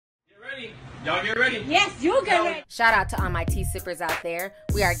Y'all get ready? Yes, you get ready. Shout out to all my tea sippers out there.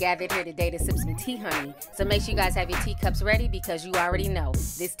 We are gathered here today to sip some tea, honey. So make sure you guys have your teacups ready because you already know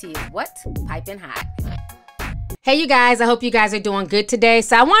this tea is what? Piping hot. Hey you guys, I hope you guys are doing good today.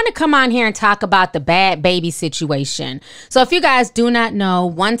 So I want to come on here and talk about the Bhad Bhabie situation. So if you guys do not know,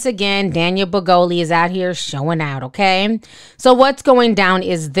 once again, Daniel Bhad is out here showing out, okay? So what's going down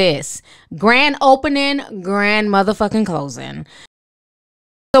is this. Grand opening, grand motherfucking closing.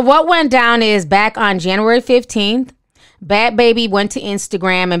 So what went down is back on January 15th, Bhad Bhabie went to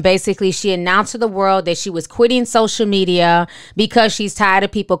Instagram and basically she announced to the world that she was quitting social media because she's tired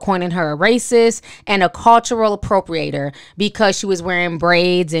of people calling her a racist and a cultural appropriator because she was wearing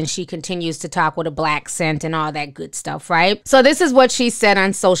braids and she continues to talk with a black scent and all that good stuff, right? So this is what she said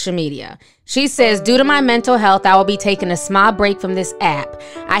on social media. She says, due to my mental health, I will be taking a small break from this app.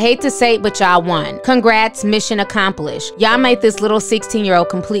 I hate to say it, but y'all won. Congrats, mission accomplished. Y'all made this little 16-year-old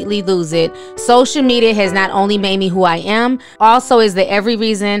completely lose it. Social media has not only made me who I am, also is the every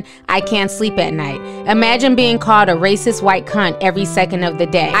reason I can't sleep at night. Imagine being called a racist white cunt every second of the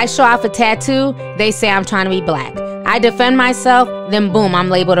day. I show off a tattoo, they say I'm trying to be black. I defend myself, then boom, I'm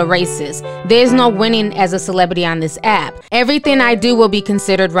labeled a racist. There's no winning as a celebrity on this app. Everything I do will be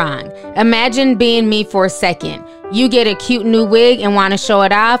considered wrong. Imagine being me for a second. You get a cute new wig and want to show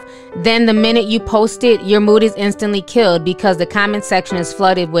it off, then the minute you post it, your mood is instantly killed because the comment section is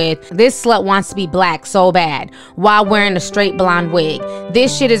flooded with, this slut wants to be black so bad, while wearing a straight blonde wig.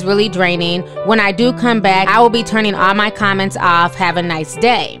 This shit is really draining. When I do come back, I will be turning all my comments off. Have a nice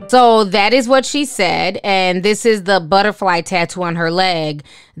day. So that is what she said, and this is the butterfly tattoo on her leg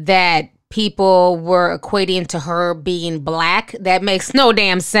that people were equating to her being black. That makes no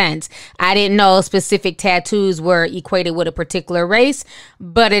damn sense. I didn't know specific tattoos were equated with a particular race,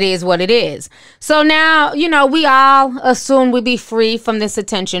 but it is what it is. So now, you know, we all assume we'd be free from this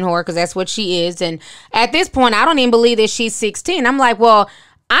attention whore because that's what she is. And at this point, I don't even believe that she's 16. I'm like, well,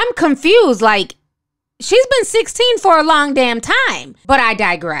 I'm confused. Like, she's been 16 for a long damn time. But I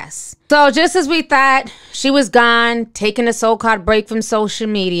digress. So just as we thought she was gone, taking a so-called break from social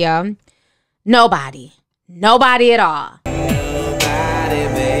media, nobody at all. Nobody,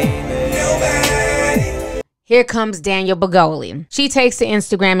 baby. Nobody. Here comes Daniel Bhad. She takes to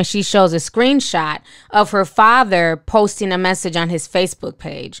Instagram and she shows a screenshot of her father posting a message on his Facebook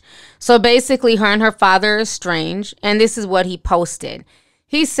page. So basically her and her father are estranged, and this is what he posted.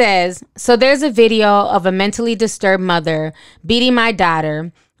 He says, so there's a video of a mentally disturbed mother beating my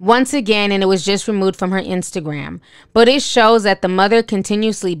daughter once again, and it was just removed from her Instagram. But it shows that the mother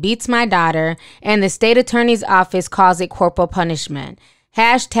continuously beats my daughter, and the state attorney's office calls it corporal punishment.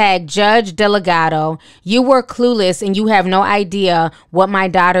 Hashtag Judge Delegado, you were clueless and you have no idea what my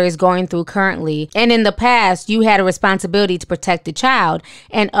daughter is going through currently. And in the past, you had a responsibility to protect the child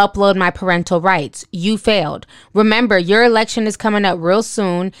and upload my parental rights. You failed. Remember, your election is coming up real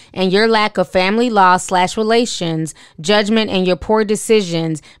soon, and your lack of family law / relations, judgment, and your poor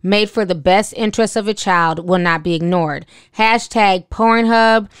decisions made for the best interest of a child will not be ignored. Hashtag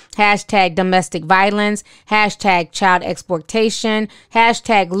Pornhub, hashtag domestic violence, hashtag child exploitation,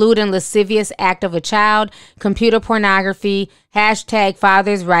 hashtag lewd and lascivious act of a child, computer pornography, hashtag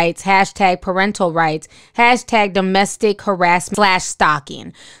father's rights, hashtag parental rights, hashtag domestic harassment /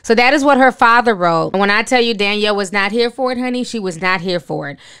 stalking. So that is what her father wrote. When I tell you Danielle was not here for it, honey, she was not here for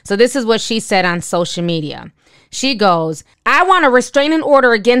it. So this is what she said on social media. She goes, I want a restraining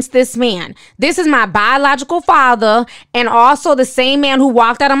order against this man. This is my biological father and also the same man who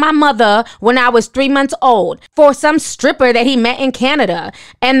walked out on my mother when I was 3 months old for some stripper that he met in Canada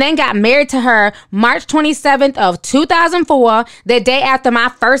and then got married to her March 27th of 2004, the day after my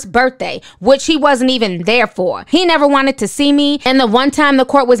first birthday, which he wasn't even there for. He never wanted to see me, and the one time the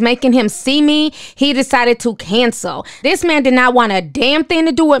court was making him see me, he decided to cancel. This man did not want a damn thing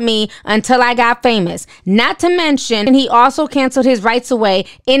to do with me until I got famous. Not to mention, and he also canceled his rights away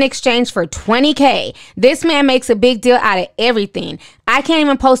in exchange for $20K. This man makes a big deal out of everything. I can't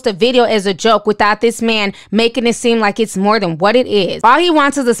even post a video as a joke without this man making it seem like it's more than what it is. All he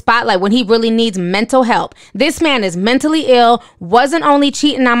wants is a spotlight when he really needs mental help. This man is mentally ill, wasn't only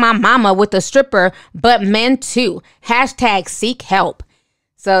cheating on my mama with a stripper, but men too. Hashtag seek help.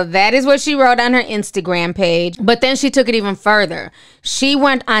 So that is what she wrote on her Instagram page. But then she took it even further. She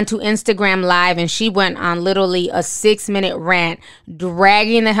went onto Instagram Live and she went on literally a 6-minute rant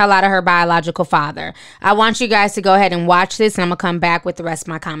dragging the hell out of her biological father. I want you guys to go ahead and watch this, and I'm going to come back with the rest of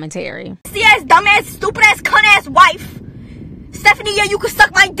my commentary. See-ass, dumbass, stupid-ass, cunt-ass wife. Stephanie, yeah, you can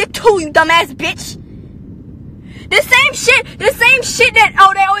suck my dick too, you dumbass bitch. The same shit that,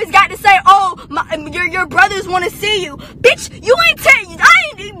 oh, they always got to say, oh, your brothers want to see you. Bitch, you ain't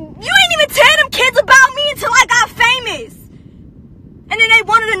even 10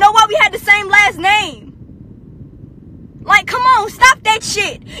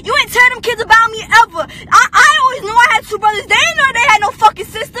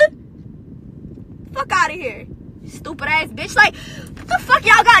 fucking sister. Fuck out of here. Stupid ass bitch. Like, what the fuck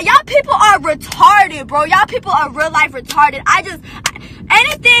y'all got? Y'all people are retarded, bro. Y'all people are real life retarded.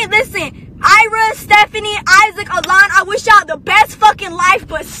 Listen, Ira, Stephanie, Isaac, Alon, I wish y'all the best fucking life,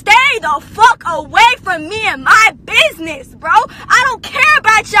 but stay the fuck away from me and my business, bro. I don't care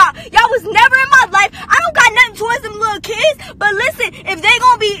about y'all. Y'all was never in my life. I don't got nothing towards them little kids, but listen, if they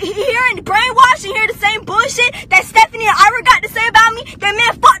gonna be hearing brainwashed and hear the same bullshit that Stephanie and Ira got to say about me, then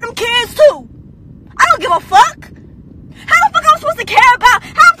man, fuck them kids too. I don't give a fuck. How the fuck I'm supposed to care about?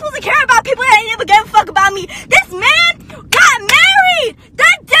 How I'm supposed to care about people that ain't never gave a fuck about me? This man got married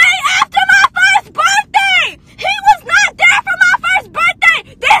the day after my first birthday. He was not there for my first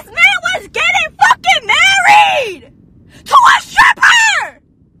birthday. This man was getting fucking married to a stripper.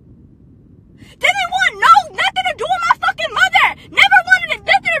 Didn't want nothing to do with my fucking mother. Never wanted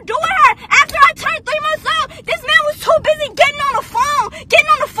nothing to do with her. After I turned 3 months old, this man was too busy getting on the phone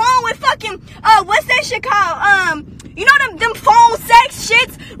with fucking what's that shit called? You know them phone sex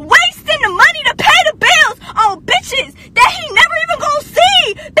shits, wasting the money to pay the bills on bitches that he never even gonna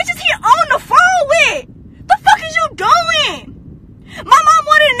see. Bitches he on the phone with. The fuck is you doing? My mom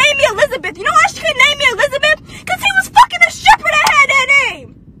wanted to name me Elizabeth. You know why she couldn't name me Elizabeth? Because he was fucking a stripper that had that name.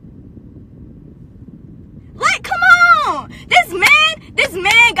 Like, come on. This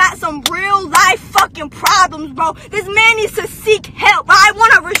man got some real life fucking problems, bro. This man needs to seek help. I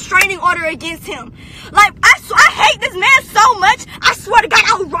want a restraining order against him. Like, I hate this man so much. I swear to God,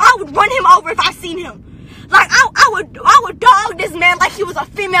 I would run him over if I seen him. Like, I would dog this man like he was a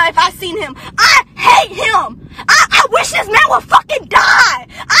female if I seen him. I hate him. I wish this man would fucking die.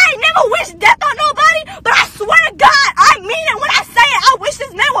 I ain't never wished death on nobody, but I swear to God, I mean it when I say it. I wish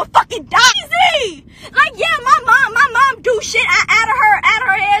this man would fucking die. Easy. Like, yeah, my mom do shit out of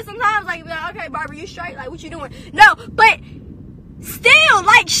her head sometimes. Like, okay, Barbara, you straight? Like, what you doing? No, but still,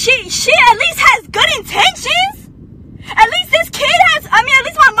 like, she at least has good intentions. At least this kid has, at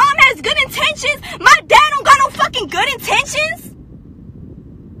least my mom has good intentions. My dad don't got no fucking good intentions.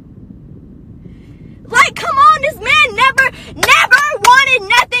 Like, come on, this man never wanted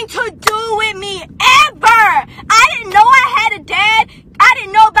nothing to do with me, ever. I didn't know I had a dad. I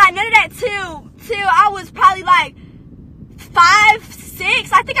didn't know about none of that till I was probably like 5,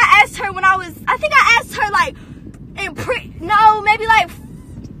 6. I think I asked her like maybe like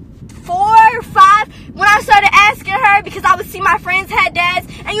 4 or 5 when I started asking her, because I would see my friends had dads,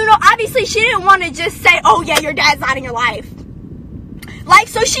 and you know, obviously she didn't want to just say, oh yeah, your dad's not in your life. Like,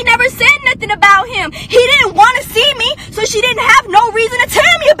 so she never said nothing about him. He didn't want to see me, so she didn't have no reason to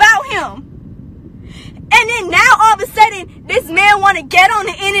tell me about him. And then now all of a sudden, this man want to get on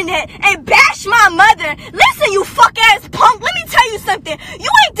the internet and bash my mother. Listen, you fuck ass punk, let me tell you something. You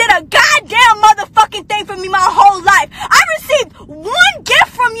ain't did a goddamn motherfucking thing for me my whole life. I received one gift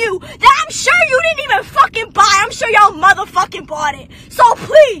from you that I'm sure you didn't even fucking buy. I'm sure y'all motherfucking bought it. So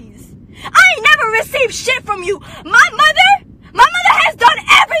please, I ain't never received shit from you. My mother has done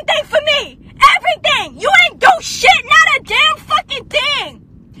everything for me. Everything. You ain't do shit, not a damn fucking thing.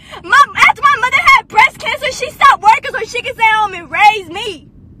 After my mother had breast cancer, she stopped working so she could stay home and raise me.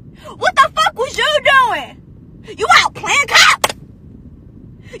 What the fuck was you doing? You out playing cop?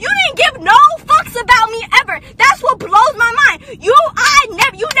 You didn't give no fucks about me ever. That's what blows my mind. You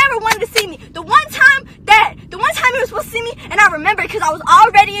never wanted to see me. The one time you were supposed to see me, and I remember because I was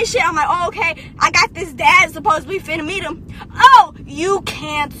all ready and shit. I'm like, oh, okay, I got this dad, supposed to be finna meet him. Oh, you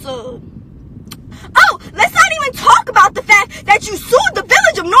canceled. Oh, let's not even talk about the fact that you sued the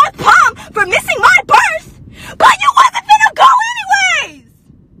village of North Palm for missing my birth, but you wasn't finna go anyways.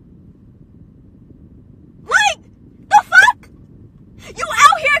 Like, the fuck? You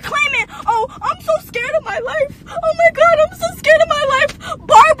out here claiming, oh, I'm so scared of my life. Oh my God, I'm so scared of my life.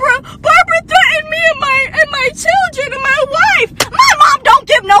 Barbara threatened me and my children and my wife. My mom don't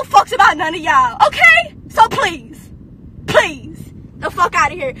give no fucks about none of y'all, okay? So please. The fuck out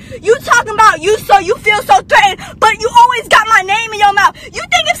of here. You talking about you feel so threatened, but you always got my name in your mouth. You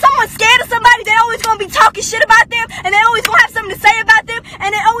think if someone's scared of somebody, they always gonna be talking shit about them, and they always gonna have something to say about them, and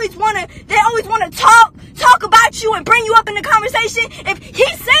they always wanna talk about you and bring you up in the conversation? If he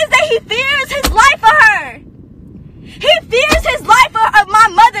says that he fears his life for her, he fears his life of my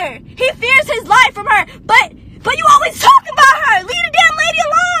mother. He fears his life from her, but you always talking about her. Leave the damn lady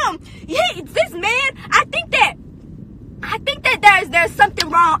alone. This man, I think that there's something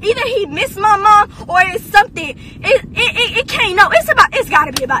wrong. Either he missed my mom or it's something. It can't. No, it's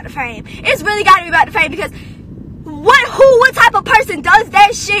gotta be about the fame. It's really gotta be about the fame, because what type of person does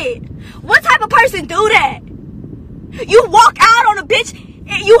that shit? What type of person do that? You walk out on a bitch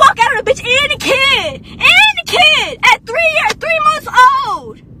and a kid at 3 months old.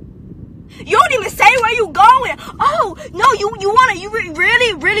 really want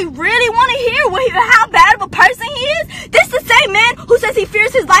to hear how bad of a person he is? This the same man who says he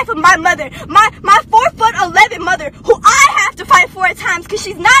fears his life of my mother, my 4'11" mother, who I have to fight for at times because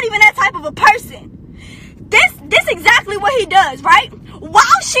she's not even that type of a person. This exactly what he does, right?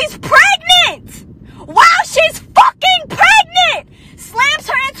 While she's pregnant, while she's fucking pregnant, slams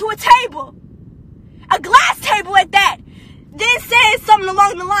her into a table, a glass table at that. Then says something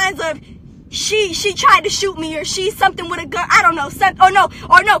along the lines of, she tried to shoot me, or she's something with a gun. I don't know.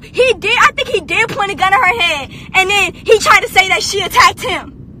 Or no. He did. I think he did point a gun at her head, and then he tried to say that she attacked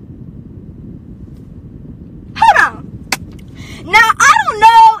him. Hold on. Now I don't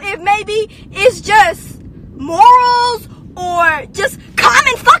know if maybe it's just morals or just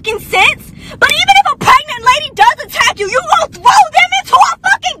common fucking sense. But even if a pregnant lady does attack you, you gonna throw them into a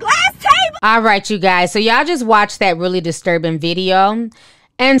fucking glass table? All right, you guys. So y'all just watched that really disturbing video.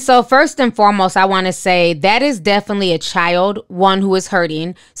 And so first and foremost, I want to say that is definitely a child, one who is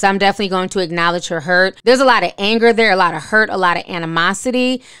hurting. So I'm definitely going to acknowledge her hurt. There's a lot of anger there, a lot of hurt, a lot of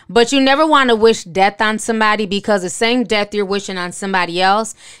animosity. But you never want to wish death on somebody, because the same death you're wishing on somebody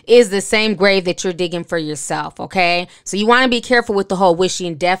else is the same grave that you're digging for yourself, okay? So you want to be careful with the whole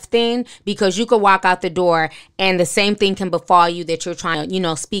wishing death thing, because you could walk out the door and the same thing can befall you that you're trying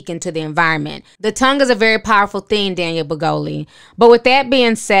to, speak into the environment. The tongue is a very powerful thing, Daniel Bhad. But with that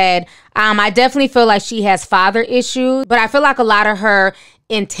being said, I definitely feel like she has father issues, but I feel like a lot of her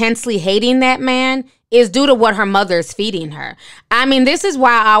intensely hating that man is due to what her mother is feeding her. I mean, this is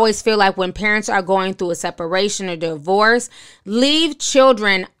why I always feel like when parents are going through a separation or divorce, leave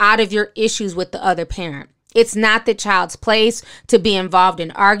children out of your issues with the other parent. It's not the child's place to be involved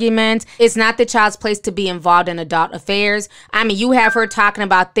in arguments. It's not the child's place to be involved in adult affairs. I mean, you have her talking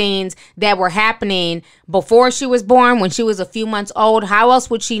about things that were happening before she was born, when she was a few months old. How else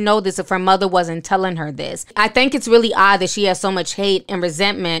would she know this if her mother wasn't telling her this? I think it's really odd that she has so much hate and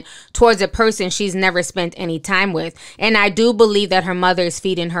resentment towards a person she's never spent any time with. And I do believe that her mother is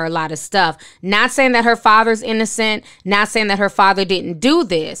feeding her a lot of stuff. Not saying that her father's innocent, not saying that her father didn't do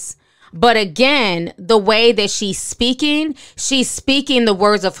this. But again, the way that she's speaking the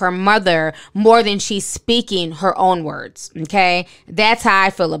words of her mother more than she's speaking her own words. Okay, that's how I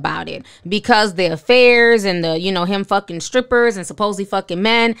feel about it. Because the affairs and the, him fucking strippers and supposedly fucking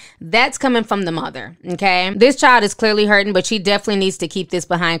men, that's coming from the mother. Okay, this child is clearly hurting, but she definitely needs to keep this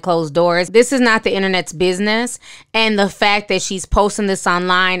behind closed doors. This is not the internet's business. And the fact that she's posting this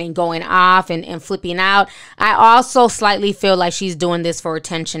online and going off and flipping out, I also slightly feel like she's doing this for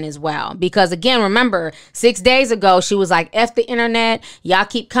attention as well. Because again, remember, 6 days ago, she was like, F the internet. Y'all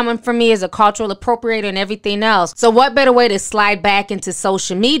keep coming for me as a cultural appropriator and everything else. So what better way to slide back into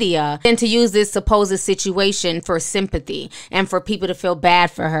social media than to use this supposed situation for sympathy and for people to feel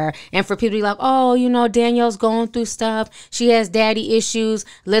bad for her and for people to be like, oh, Danielle's going through stuff. She has daddy issues.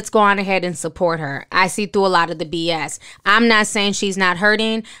 Let's go on ahead and support her. I see through a lot of the BS. I'm not saying she's not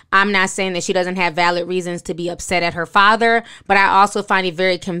hurting. I'm not saying that she doesn't have valid reasons to be upset at her father, but I also find it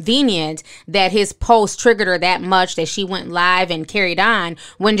very convenient that his post triggered her that much that she went live and carried on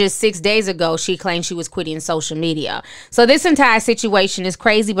when just 6 days ago she claimed she was quitting social media. So this entire situation is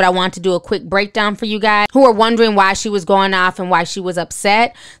crazy, but I want to do a quick breakdown for you guys who are wondering why she was going off and why she was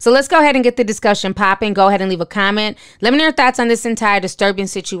upset. So let's go ahead and get the discussion popping. Go ahead and leave a comment. Let me know your thoughts on this entire disturbing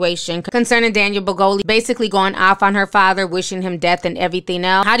situation concerning Daniel Bhad basically going off on her father, wishing him death and everything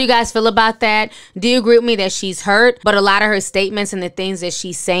else. How do you guys feel about that? Do you agree with me that she's hurt, but a lot of her statements and the things that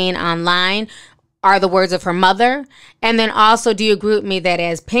she's saying online are the words of her mother? And then also, do you agree with me that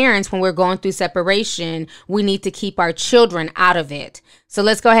as parents, when we're going through separation, we need to keep our children out of it? So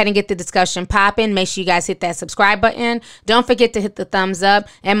let's go ahead and get the discussion popping. Make sure you guys hit that subscribe button. Don't forget to hit the thumbs up.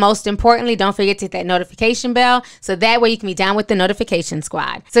 And most importantly, don't forget to hit that notification bell, so that way you can be down with the notification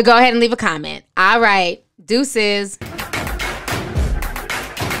squad. So go ahead and leave a comment. All right, deuces.